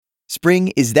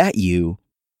Spring, is that you?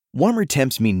 Warmer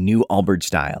temps mean new Allbirds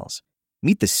styles.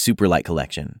 Meet the Superlight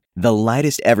Collection, the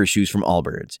lightest ever shoes from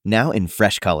Allbirds, now in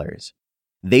fresh colors.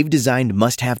 They've designed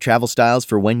must-have travel styles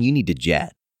for when you need to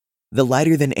jet. The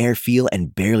lighter-than-air feel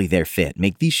and barely-there fit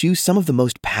make these shoes some of the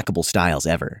most packable styles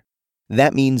ever.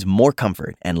 That means more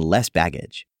comfort and less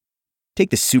baggage.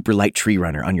 Take the Superlight Tree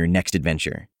Runner on your next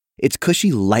adventure. Its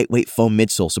cushy, lightweight foam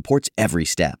midsole supports every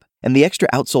step, and the extra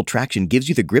outsole traction gives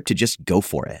you the grip to just go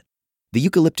for it. The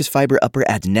eucalyptus fiber upper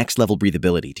adds next-level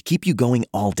breathability to keep you going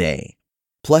all day.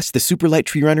 Plus, the Superlight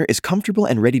Tree Runner is comfortable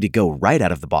and ready to go right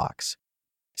out of the box.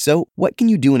 So, what can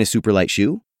you do in a Superlight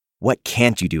shoe? What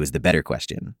can't you do is the better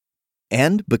question.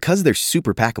 And because they're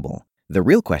super packable, the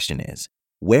real question is,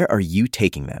 where are you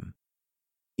taking them?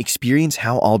 Experience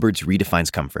how Allbirds redefines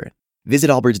comfort. Visit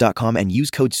allbirds.com and use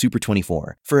code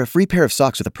SUPER24 for a free pair of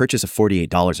socks with a purchase of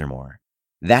 $48 or more.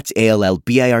 That's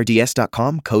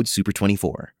ALLBIRDS.com, code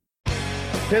SUPER24.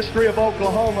 History of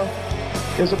Oklahoma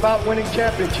is about winning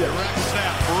championships. Direct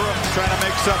snap. Brooks trying to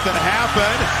make something happen.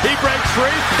 He breaks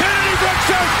free. Kennedy breaks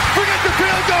out. Forget the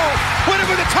field goal. Win it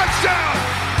with a touchdown.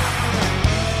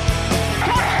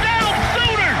 Touchdown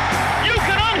Sooners! You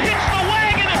can unhitch the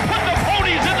wagon and put the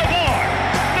ponies in the barn.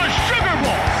 The Sugar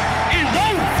Bowl is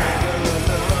over.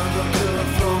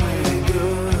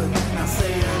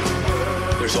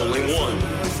 There's only one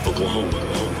Oklahoma.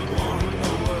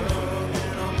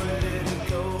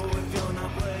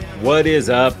 What is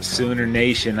up, Sooner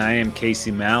Nation? I am Casey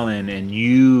Mallon, and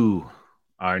you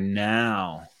are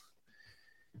now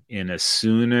in a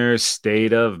Sooner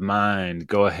state of mind.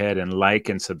 Go ahead and like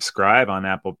and subscribe on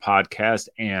Apple Podcast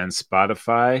and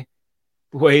Spotify.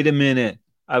 Wait a minute.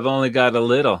 I've only got a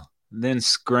little. Then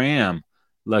scram.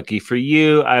 Lucky for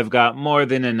you, I've got more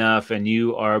than enough, and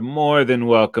you are more than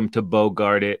welcome to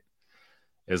bogart it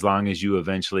as long as you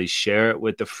eventually share it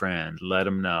with a friend. Let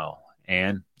them know.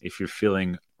 And if you're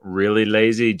feeling really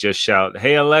lazy, just shout,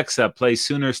 "Hey Alexa, play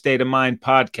Sooner State of Mind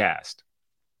podcast."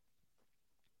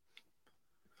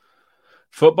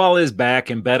 Football is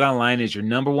back, and BetOnline is your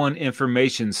number one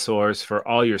information source for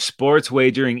all your sports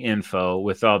wagering info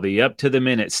with all the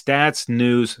up-to-the-minute stats,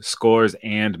 news, scores,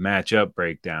 and matchup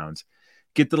breakdowns.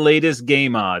 Get the latest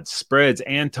game odds, spreads,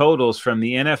 and totals from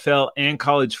the NFL and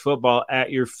college football at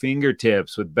your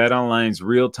fingertips with BetOnline's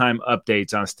real-time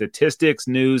updates on statistics,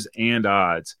 news, and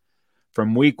odds.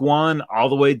 From week 1 all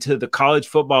the way to the college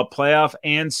football playoff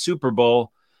and Super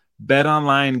Bowl,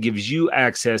 BetOnline gives you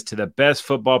access to the best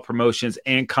football promotions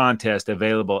and contests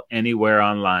available anywhere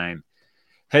online.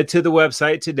 Head to the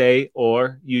website today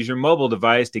or use your mobile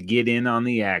device to get in on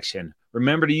the action.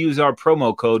 Remember to use our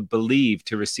promo code BELIEVE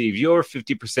to receive your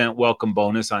 50% welcome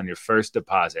bonus on your first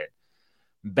deposit.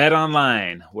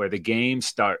 BetOnline, where the game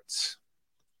starts.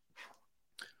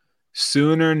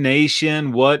 Sooner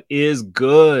Nation, what is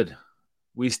good?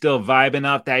 We still vibing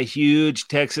off that huge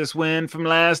Texas win from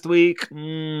last week?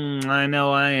 I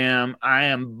know I am. I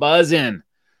am buzzing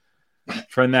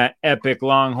from that epic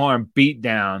Longhorn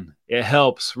beatdown. It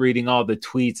helps reading all the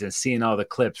tweets and seeing all the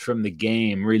clips from the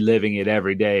game, reliving it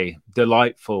every day.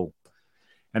 Delightful.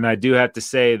 And I do have to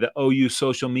say the OU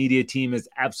social media team is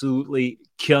absolutely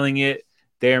killing it.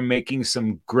 They're making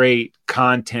some great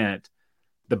content.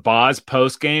 The Boz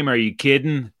postgame, are you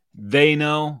kidding? They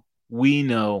know. We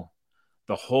know.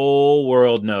 The whole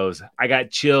world knows. I got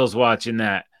chills watching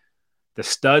that. The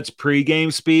Studs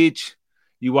pregame speech,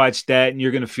 you watch that and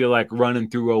you're going to feel like running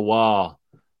through a wall.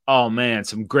 Oh, man,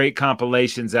 some great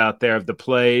compilations out there of the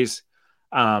plays.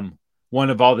 One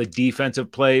of all the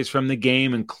defensive plays from the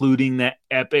game, including that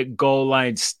epic goal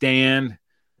line stand.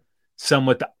 Some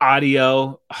with the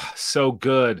audio. Oh, so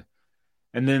good.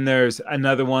 And then there's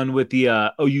another one with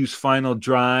the OU's final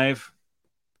drive.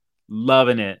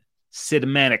 Loving it.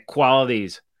 Cinematic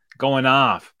qualities going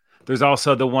off. There's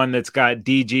also the one that's got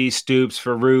DG, Stoops,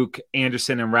 Farouk,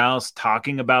 Anderson, and Rouse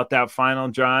talking about that final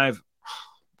drive.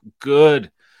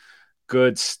 Good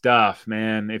stuff,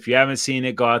 man. If you haven't seen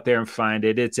it, go out there and find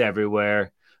it. It's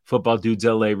everywhere. Football Dudes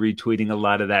LA retweeting a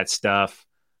lot of that stuff.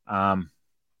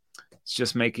 It's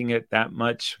just making it that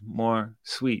much more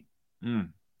sweet.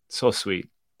 So sweet.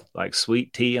 Like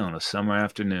sweet tea on a summer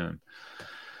afternoon.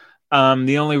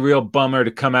 The only real bummer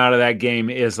to come out of that game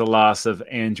is the loss of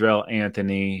Andrell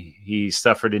Anthony. He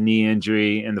suffered a knee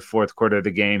injury in the fourth quarter of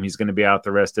the game. He's going to be out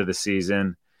the rest of the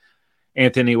season.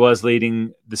 Anthony was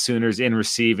leading the Sooners in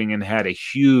receiving and had a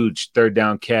huge third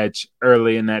down catch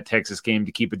early in that Texas game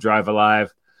to keep a drive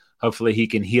alive. Hopefully he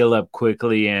can heal up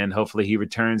quickly and hopefully he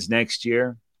returns next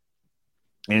year.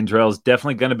 Andrell's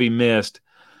definitely going to be missed.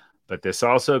 But this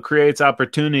also creates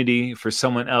opportunity for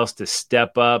someone else to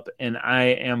step up, and I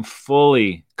am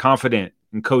fully confident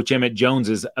and Coach Emmett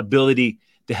Jones's ability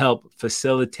to help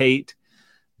facilitate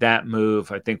that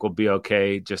move, I think we'll be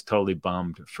okay. Just totally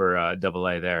bummed for AA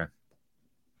there.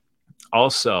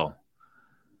 Also,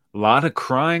 a lot of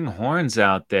crying horns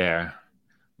out there.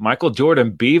 Michael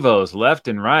Jordan Bevos left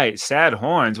and right, sad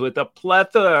horns with a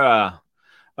plethora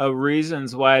of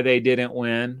reasons why they didn't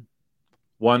win.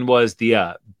 One was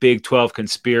the Big 12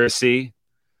 conspiracy.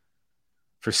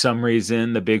 For some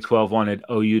reason, the Big 12 wanted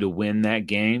OU to win that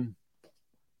game.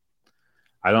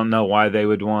 I don't know why they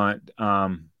would want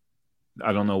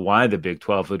I don't know why the Big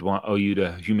 12 would want OU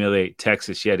to humiliate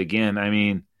Texas yet again. I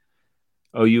mean,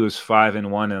 OU is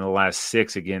 5-1 in the last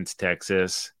 6 against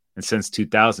Texas, and since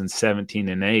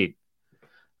 2017-8.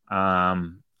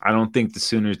 I don't think the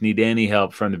Sooners need any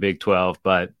help from the Big 12,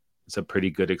 but it's a pretty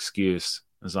good excuse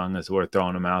as long as we're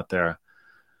throwing them out there.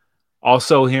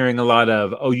 Also hearing a lot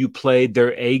of, OU played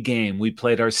their A game. We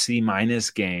played our C-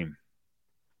 game.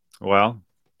 Well,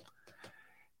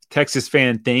 Texas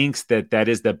fan thinks that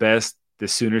is the best the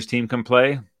Sooners team can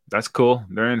play. That's cool.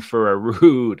 They're in for a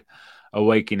rude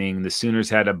awakening. The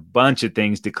Sooners had a bunch of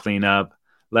things to clean up,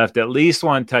 left at least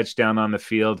one touchdown on the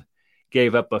field,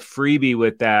 gave up a freebie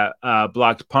with that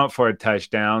blocked punt for a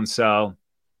touchdown. So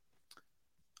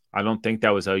I don't think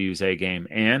that was OU's A game.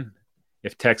 And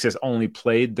if Texas only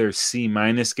played their C-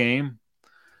 game,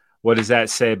 what does that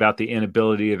say about the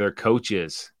inability of their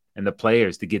coaches and the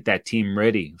players to get that team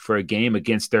ready for a game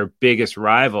against their biggest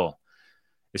rival,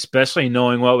 especially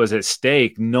knowing what was at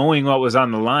stake, knowing what was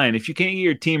on the line? If you can't get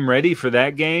your team ready for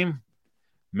that game,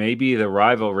 maybe the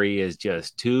rivalry is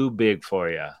just too big for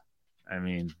you. I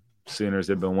mean, Sooners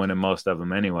have been winning most of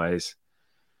them anyways.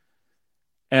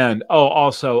 And,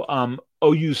 also,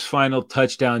 OU's final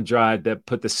touchdown drive that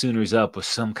put the Sooners up was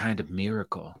some kind of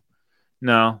miracle.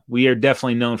 No, we are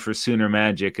definitely known for Sooner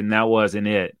magic, and that wasn't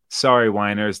it. Sorry,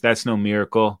 whiners, that's no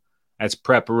miracle. That's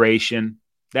preparation.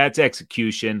 That's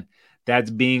execution.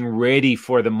 That's being ready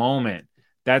for the moment.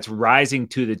 That's rising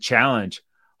to the challenge.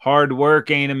 Hard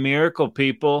work ain't a miracle,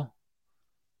 people.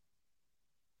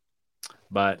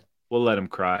 But we'll let them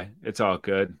cry. It's all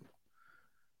good.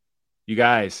 You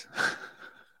guys,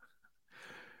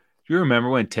 do you remember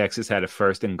when Texas had a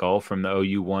 1st and goal from the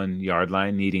OU 1-yard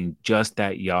line, needing just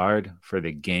that yard for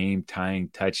the game-tying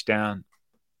touchdown?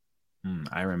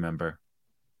 I remember.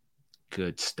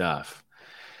 Good stuff.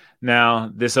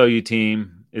 Now, this OU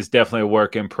team is definitely a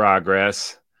work in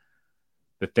progress.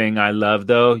 The thing I love,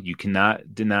 though, you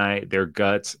cannot deny their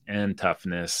guts and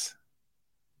toughness.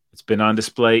 It's been on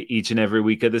display each and every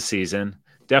week of the season.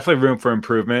 Definitely room for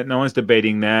improvement. No one's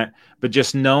debating that. But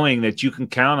just knowing that you can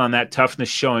count on that toughness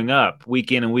showing up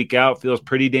week in and week out feels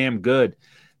pretty damn good.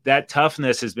 That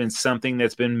toughness has been something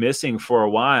that's been missing for a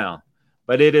while.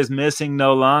 But it is missing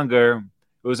no longer.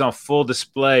 It was on full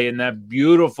display in that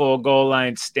beautiful goal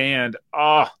line stand.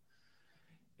 Oh,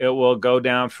 it will go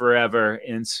down forever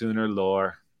in Sooner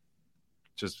lore.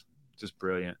 Just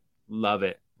brilliant. Love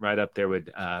it. Right up there with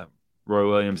Roy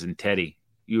Williams and Teddy.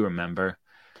 You remember.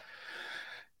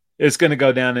 It's going to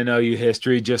go down in OU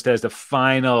history just as the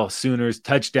final Sooners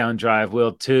touchdown drive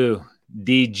will too.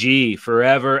 DG,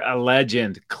 forever a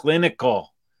legend.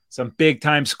 Clinical. Some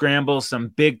big-time scrambles, some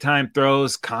big-time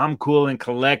throws, calm, cool, and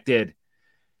collected.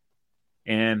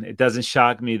 And it doesn't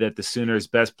shock me that the Sooners'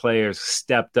 best players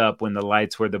stepped up when the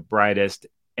lights were the brightest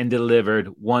and delivered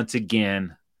once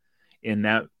again in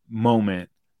that moment.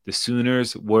 The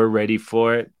Sooners were ready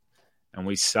for it, and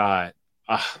we saw it.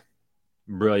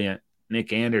 Brilliant.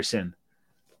 Nick Anderson,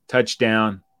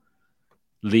 touchdown,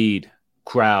 lead,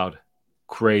 crowd,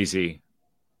 crazy.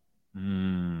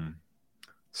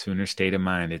 Sooner state of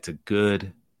mind. It's a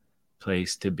good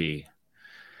place to be.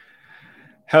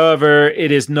 However,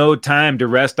 it is no time to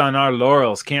rest on our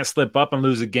laurels. Can't slip up and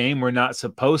lose a game we're not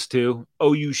supposed to.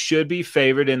 OU should be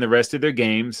favored in the rest of their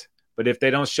games, but if they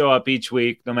don't show up each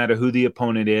week, no matter who the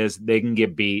opponent is, they can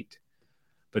get beat.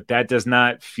 But that does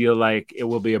not feel like it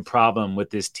will be a problem with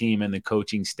this team and the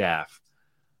coaching staff.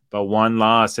 But one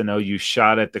loss and OU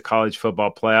shot at the college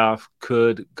football playoff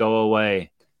could go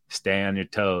away. Stay on your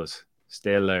toes.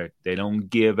 Stay alert. They don't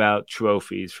give out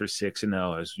trophies for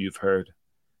 6-0, as you've heard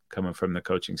coming from the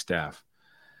coaching staff.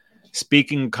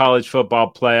 Speaking college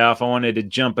football playoff, I wanted to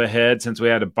jump ahead since we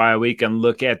had a bye week and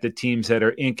look at the teams that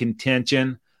are in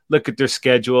contention, look at their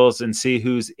schedules, and see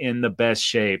who's in the best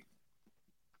shape.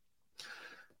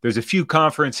 There's a few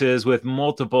conferences with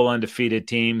multiple undefeated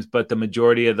teams, but the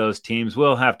majority of those teams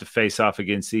will have to face off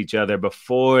against each other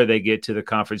before they get to the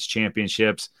conference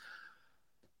championships.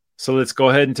 So let's go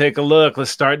ahead and take a look. Let's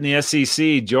start in the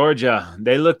SEC. Georgia,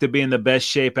 they look to be in the best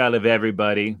shape out of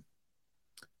everybody.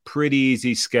 pretty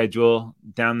easy schedule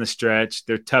down the stretch.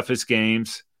 Their toughest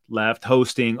games left,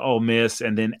 hosting Ole Miss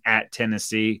and then at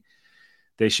Tennessee.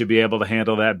 They should be able to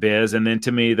handle that biz. And then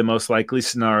to me, the most likely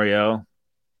scenario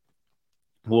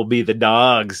will be the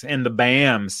Dogs and the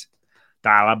Bams, the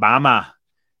Alabama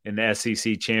in the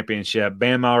SEC championship.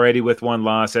 Bama already with one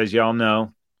loss, as y'all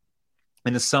know,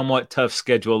 and a somewhat tough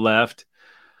schedule left.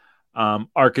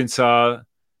 Arkansas,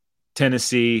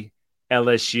 Tennessee,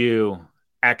 LSU,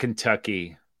 at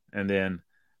Kentucky, and then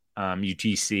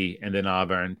UTC, and then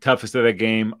Auburn. Toughest of the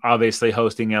game, obviously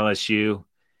hosting LSU.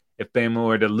 If Bama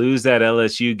were to lose that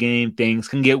LSU game, things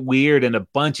can get weird, and a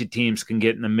bunch of teams can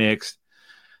get in the mix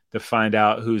to find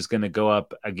out who's going to go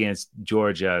up against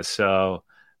Georgia. So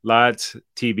lots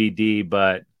TBD,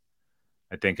 but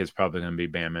I think it's probably going to be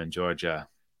Bama and Georgia.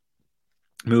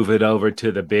 Move it over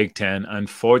to the Big Ten.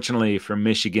 Unfortunately for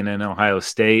Michigan and Ohio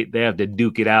State, they have to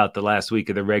duke it out the last week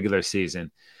of the regular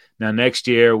season. Now, next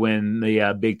year, when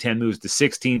the Big Ten moves to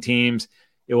 16 teams,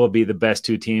 it will be the best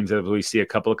two teams, as we see a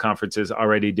couple of conferences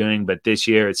already doing. But this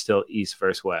year, it's still East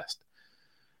versus West.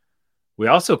 We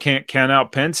also can't count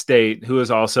out Penn State, who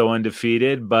is also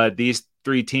undefeated, but these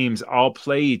three teams all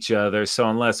play each other. So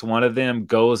unless one of them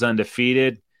goes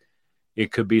undefeated,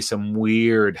 it could be some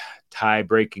weird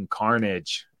tie-breaking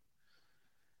carnage.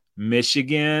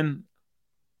 Michigan,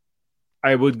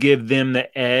 I would give them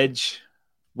the edge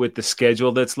with the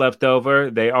schedule that's left over.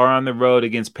 They are on the road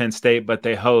against Penn State, but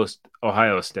they host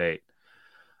Ohio State.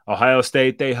 Ohio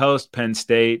State, they host Penn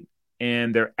State,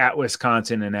 and they're at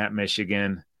Wisconsin and at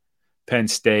Michigan. Penn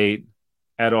State,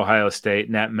 at Ohio State,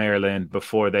 and at Maryland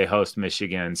before they host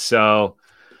Michigan. So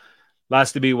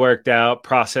lots to be worked out,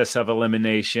 process of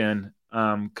elimination.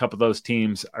 A couple of those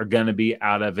teams are going to be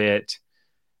out of it.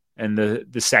 And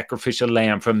the sacrificial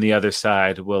lamb from the other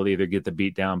side will either get the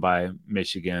beat down by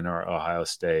Michigan or Ohio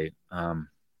State. I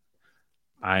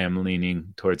am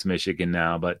leaning towards Michigan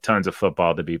now, but tons of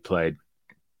football to be played.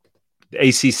 The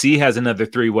ACC has another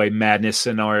three-way madness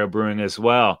scenario brewing as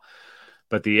well.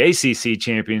 But the ACC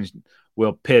champions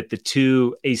will pit the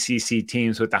two ACC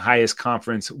teams with the highest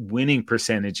conference winning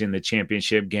percentage in the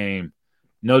championship game.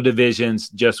 No divisions,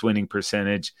 just winning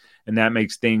percentage. And that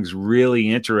makes things really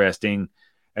interesting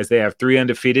as they have three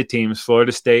undefeated teams,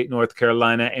 Florida State, North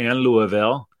Carolina, and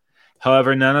Louisville.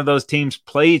 However, none of those teams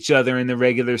play each other in the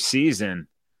regular season.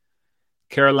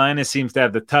 Carolina seems to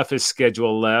have the toughest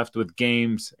schedule left with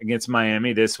games against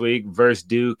Miami this week versus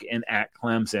Duke and at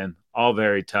Clemson. All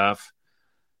very tough.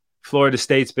 Florida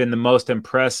State's been the most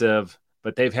impressive,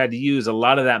 but they've had to use a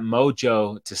lot of that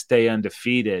mojo to stay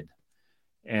undefeated.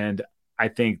 And I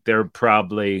think they're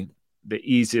probably the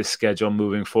easiest schedule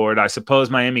moving forward. I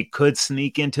suppose Miami could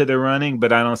sneak into the running,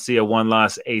 but I don't see a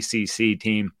one-loss ACC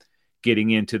team getting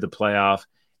into the playoff.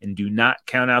 And do not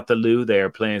count out the Lou. They are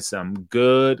playing some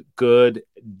good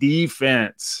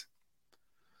defense.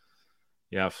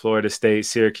 Yeah, Florida State,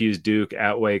 Syracuse, Duke,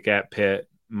 at Wake, at Pitt,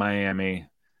 Miami.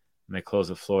 And they close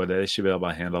with Florida. They should be able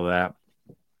to handle that.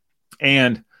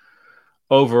 And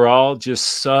overall, just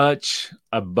such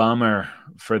a bummer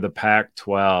for the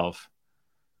Pac-12.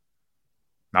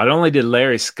 Not only did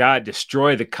Larry Scott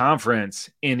destroy the conference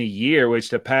in a year, which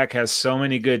the Pac has so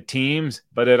many good teams,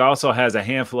 but it also has a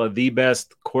handful of the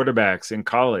best quarterbacks in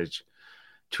college.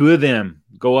 Two of them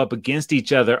go up against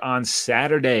each other on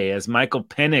Saturday as Michael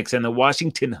Penix and the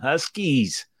Washington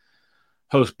Huskies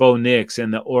host Bo Nix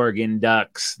and the Oregon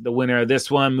Ducks. The winner of this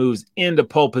one moves into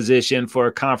pole position for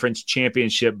a conference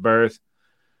championship berth,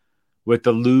 with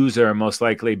the loser most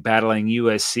likely battling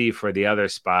USC for the other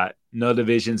spot. No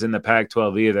divisions in the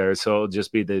Pac-12 either, so it'll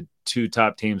just be the two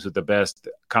top teams with the best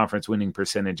conference winning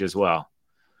percentage as well.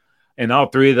 And all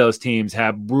three of those teams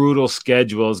have brutal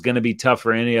schedules. Going to be tough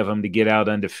for any of them to get out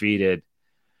undefeated.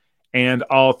 And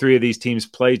all three of these teams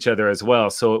play each other as well,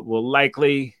 so it will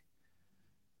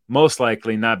most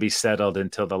likely not be settled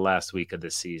until the last week of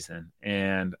the season.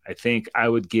 And I think I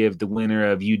would give the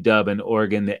winner of UW and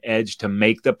Oregon the edge to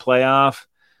make the playoff,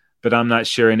 but I'm not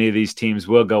sure any of these teams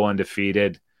will go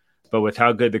undefeated. But with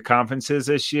how good the conference is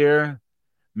this year,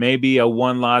 maybe a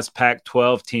one-loss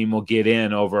Pac-12 team will get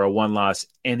in over a one-loss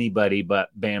anybody but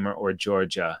Bama or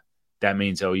Georgia. That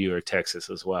means OU or Texas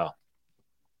as well.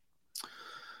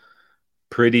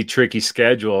 Pretty tricky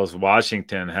schedules.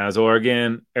 Washington has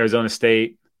Oregon, Arizona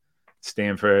State,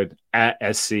 Stanford, at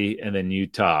SC, and then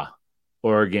Utah.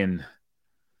 Oregon's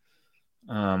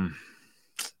going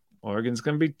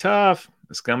to be tough.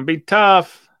 It's going to be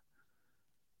tough.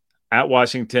 At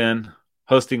Washington,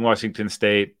 hosting Washington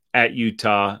State, at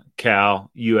Utah,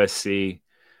 Cal, USC,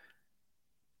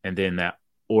 and then that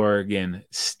Oregon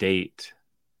State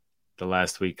the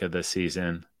last week of the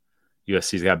season.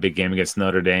 USC's got a big game against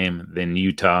Notre Dame. Then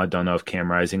Utah. Don't know if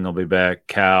Cam Rising will be back.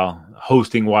 Cal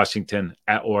hosting Washington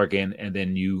at Oregon. And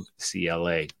then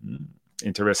UCLA.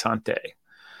 Interessante.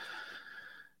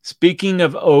 Speaking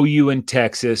of OU and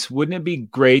Texas, wouldn't it be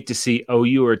great to see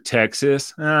OU or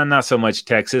Texas, not so much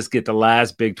Texas, get the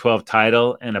last Big 12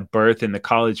 title and a berth in the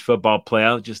college football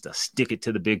playoff, just to stick it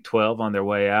to the Big 12 on their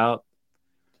way out?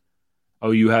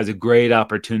 OU has a great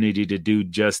opportunity to do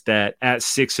just that. At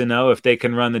 6-0, if they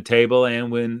can run the table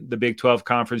and win the Big 12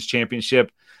 Conference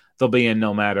Championship, they'll be in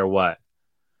no matter what.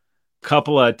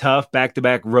 Couple of tough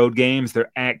back-to-back road games.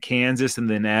 They're at Kansas and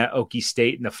then at Okie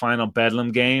State in the final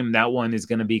Bedlam game. That one is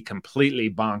going to be completely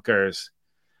bonkers.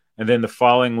 And then the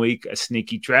following week, a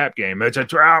sneaky trap game. It's a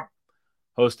trap.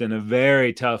 Hosting a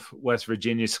very tough West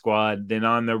Virginia squad. Then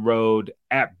on the road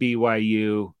at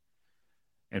BYU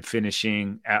and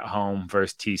finishing at home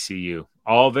versus TCU.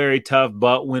 All very tough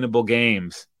but winnable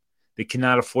games. They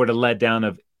cannot afford a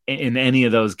letdown in any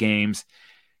of those games.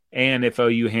 And if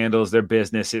OU handles their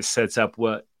business, it sets up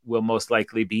what will most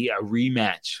likely be a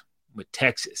rematch with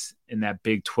Texas in that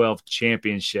Big 12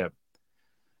 championship.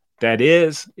 That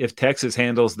is, if Texas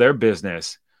handles their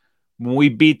business. When we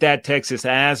beat that Texas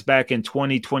ass back in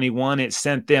 2021, it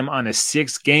sent them on a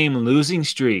 6-game losing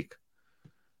streak.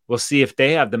 We'll see if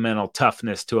they have the mental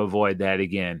toughness to avoid that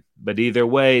again. But either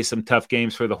way, some tough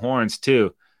games for the Horns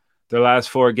too. Their last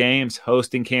 4 games,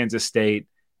 hosting Kansas State,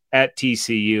 at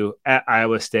TCU, at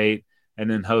Iowa State, and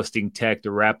then hosting Tech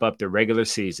to wrap up the regular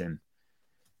season.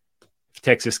 If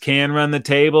Texas can run the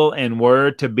table and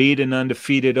were to beat an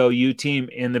undefeated OU team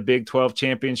in the Big 12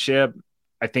 championship,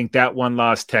 I think that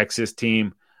one-loss Texas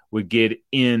team would get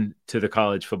into the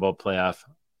college football playoff.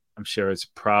 I'm sure it's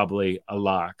probably a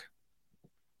lock.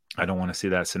 I don't want to see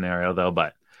that scenario, though,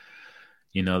 but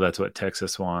that's what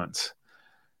Texas wants.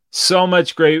 So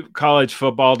much great college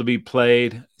football to be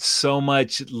played. So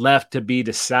much left to be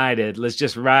decided. Let's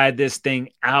just ride this thing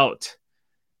out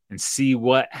and see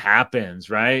what happens,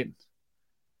 right?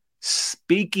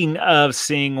 Speaking of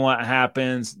seeing what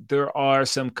happens, there are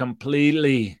some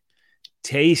completely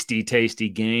tasty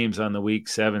games on the Week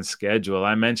 7 schedule.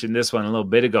 I mentioned this one a little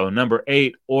bit ago. Number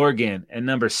 8, Oregon, and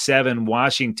number 7,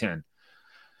 Washington.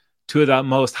 2 of the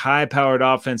most high-powered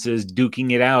offenses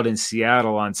duking it out in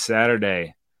Seattle on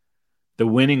Saturday. The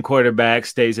winning quarterback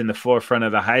stays in the forefront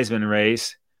of the Heisman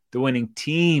race. The winning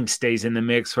team stays in the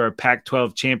mix for a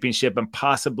Pac-12 championship and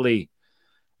possibly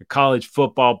a college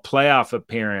football playoff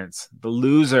appearance. The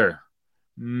loser,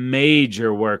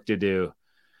 major work to do.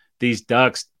 These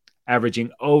Ducks averaging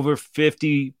over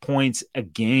 50 points a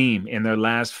game in their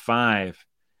last 5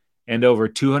 and over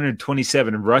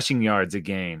 227 rushing yards a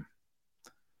game.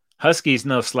 Huskies,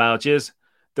 no slouches.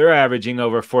 They're averaging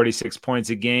over 46 points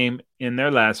a game in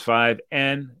their last 5,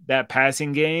 and that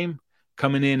passing game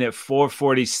coming in at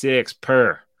 446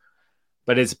 per.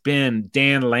 But it's been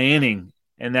Dan Lanning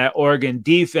and that Oregon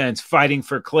defense fighting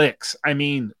for clicks. I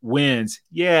mean, wins.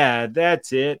 Yeah,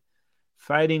 that's it.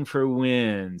 Fighting for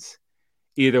wins.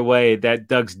 Either way, that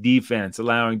Ducks defense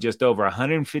allowing just over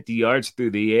 150 yards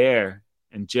through the air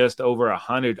and just over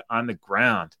 100 on the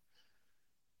ground.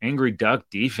 Angry Duck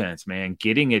defense, man,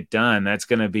 getting it done. That's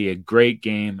going to be a great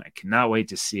game. I cannot wait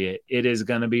to see it. It is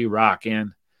going to be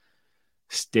rocking.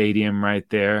 Stadium right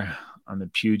there on the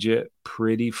Puget.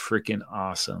 Pretty freaking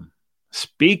awesome.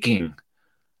 Speaking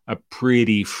of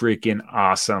pretty freaking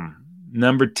awesome,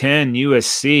 number 10,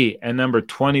 USC, and number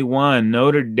 21,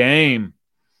 Notre Dame.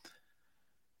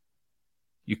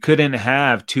 You couldn't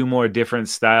have 2 more different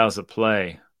styles of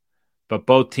play, but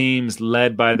both teams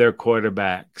led by their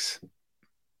quarterbacks.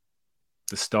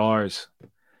 The Stars.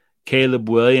 Caleb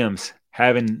Williams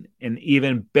having an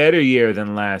even better year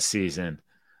than last season,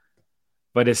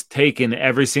 but it's taken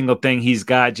every single thing he's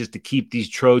got just to keep these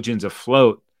Trojans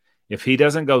afloat. If he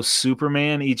doesn't go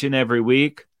Superman each and every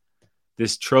week,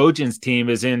 this Trojans team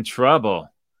is in trouble.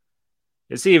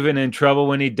 It's even in trouble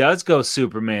when he does go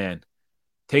Superman.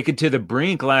 Taken to the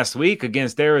brink last week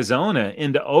against Arizona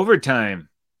into overtime.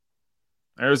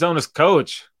 Arizona's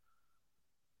coach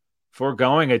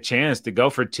foregoing a chance to go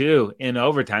for 2 in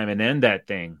overtime and end that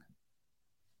thing.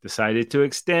 Decided to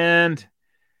extend,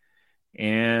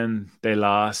 and they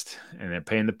lost, and they're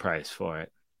paying the price for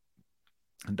it.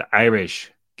 The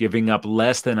Irish giving up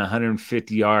less than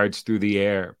 150 yards through the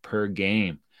air per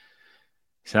game.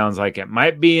 Sounds like it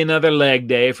might be another leg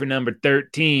day for number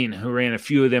 13, who ran a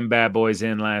few of them bad boys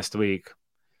in last week.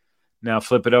 Now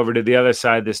flip it over to the other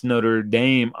side, this Notre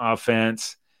Dame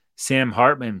offense. Sam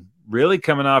Hartman really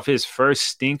coming off his first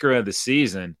stinker of the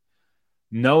season.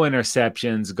 No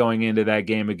interceptions going into that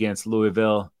game against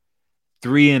Louisville.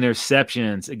 3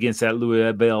 interceptions against that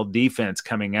Louisville defense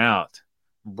coming out.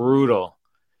 Brutal.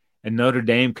 And Notre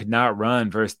Dame could not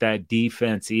run versus that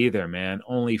defense either, man.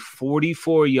 Only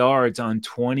 44 yards on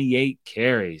 28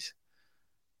 carries.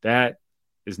 That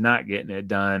is not getting it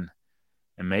done.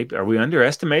 And maybe, are we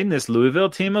underestimating this Louisville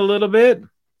team a little bit?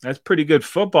 That's pretty good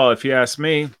football, if you ask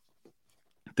me.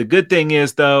 The good thing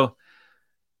is, though,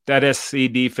 that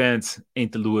SC defense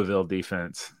ain't the Louisville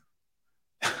defense.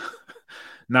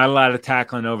 Not a lot of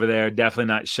tackling over there. Definitely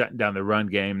not shutting down the run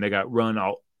game. They got run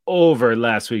all over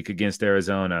last week against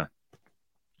Arizona.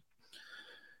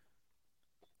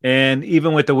 And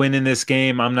even with the win in this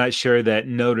game, I'm not sure that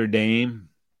Notre Dame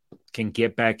can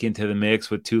get back into the mix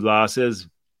with 2 losses.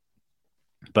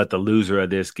 But the loser of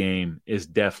this game is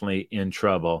definitely in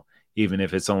trouble, even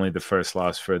if it's only the first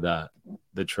loss for the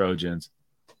Trojans.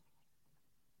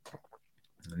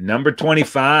 Number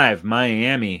 25,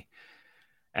 Miami.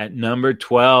 At number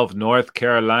 12, North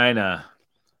Carolina.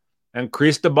 And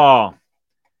Cristobal.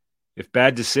 If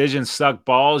bad decisions suck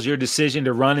balls, your decision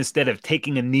to run instead of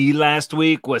taking a knee last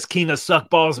week was king of suck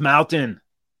balls mountain.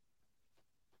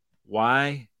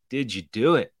 Why did you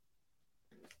do it?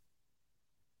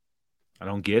 I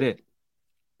don't get it.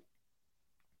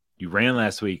 You ran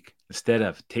last week instead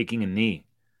of taking a knee.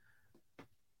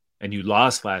 And you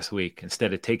lost last week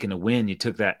instead of taking a win. You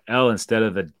took that L instead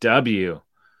of the W.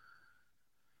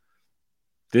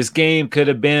 This game could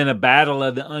have been a battle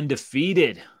of the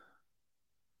undefeated.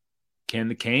 Can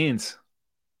the Canes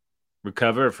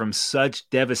recover from such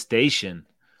devastation?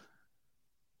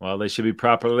 Well, they should be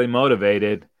properly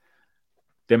motivated.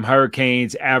 Them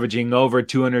Hurricanes averaging over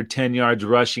 210 yards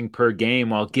rushing per game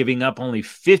while giving up only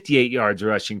 58 yards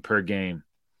rushing per game.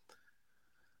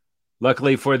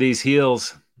 Luckily for these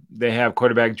Heels, they have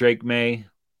quarterback Drake May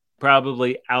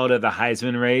probably out of the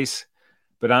Heisman race,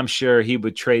 but I'm sure he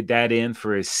would trade that in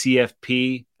for his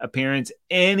CFP appearance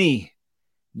any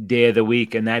day of the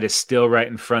week, and that is still right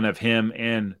in front of him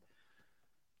and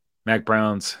Mac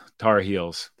Brown's Tar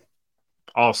Heels.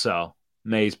 Also,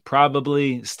 May's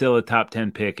probably still a top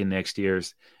 10 pick in next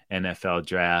year's NFL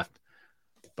draft,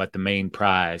 but the main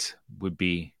prize would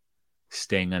be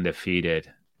staying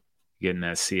undefeated, getting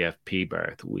that CFP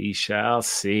berth. We shall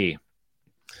see.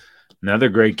 Another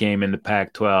great game in the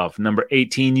Pac-12. Number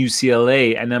 18,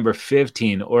 UCLA, at number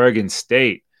 15, Oregon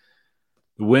State.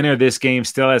 The winner of this game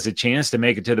still has a chance to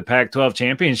make it to the Pac-12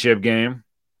 championship game.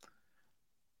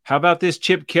 How about this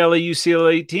Chip Kelly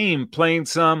UCLA team playing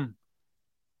some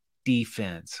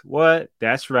defense? What?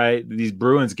 That's right. These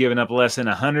Bruins giving up less than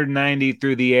 190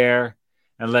 through the air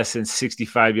and less than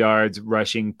 65 yards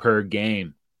rushing per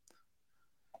game.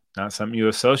 Not something you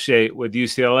associate with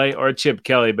UCLA or Chip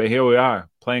Kelly, but here we are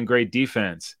playing great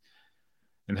defense.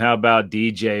 And how about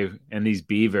DJ and these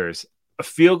Beavers? A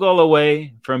field goal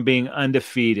away from being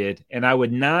undefeated, and I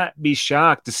would not be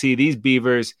shocked to see these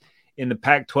Beavers in the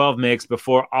Pac-12 mix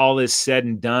before all is said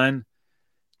and done.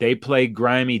 They play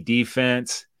grimy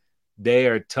defense. They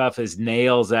are tough as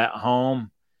nails at home,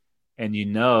 and you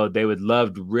know they would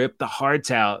love to rip the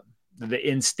hearts out of the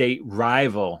in-state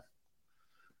rival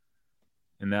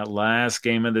in that last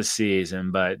game of the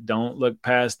season. But don't look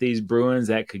past these Bruins.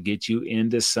 That could get you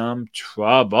into some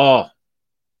trouble.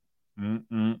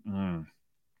 I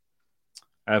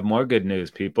have more good news,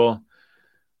 people.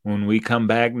 When we come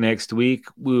back next week,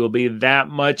 we will be that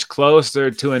much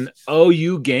closer to an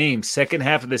OU game, second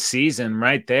half of the season,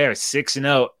 right there,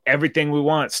 6-0. Everything we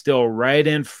want still right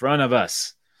in front of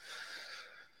us.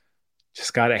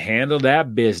 Just got to handle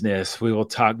that business. We will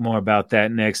talk more about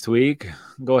that next week.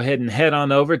 Go ahead and head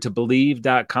on over to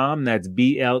Bleav.com. That's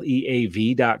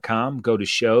BLEAV.com. Go to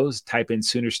shows, type in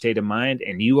Sooner State of Mind,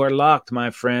 and you are locked, my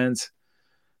friends.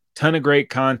 Ton of great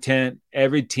content,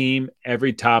 every team,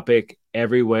 every topic,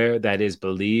 everywhere. That is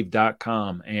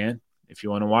Bleav.com. And if you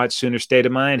want to watch Sooner State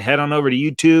of Mind, head on over to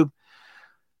YouTube.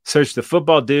 Search the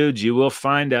Football Dudes. You will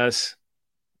find us.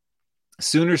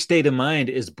 Sooner State of Mind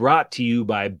is brought to you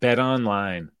by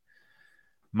BetOnline.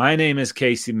 My name is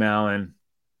Casey Mallon.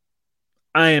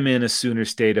 I am in a Sooner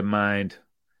State of Mind.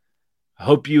 I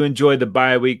hope you enjoyed the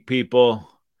bye week, people.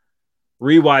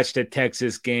 Rewatch the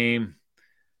Texas game.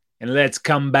 And let's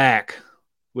come back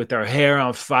with our hair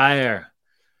on fire,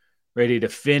 ready to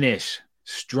finish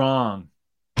strong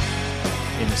in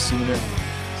a Sooner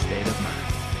State of Mind.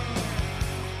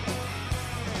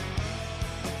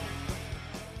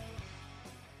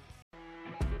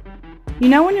 You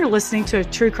know when you're listening to a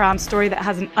true crime story that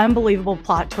has an unbelievable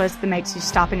plot twist that makes you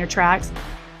stop in your tracks?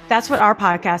 That's what our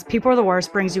podcast, People Are the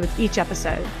Worst, brings you with each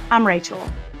episode. I'm Rachel.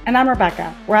 And I'm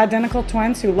Rebecca. We're identical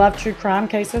twins who love true crime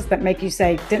cases that make you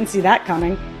say, didn't see that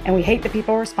coming, and we hate the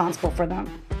people responsible for them.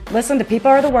 Listen to People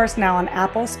Are the Worst now on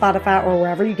Apple, Spotify, or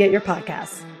wherever you get your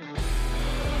podcasts.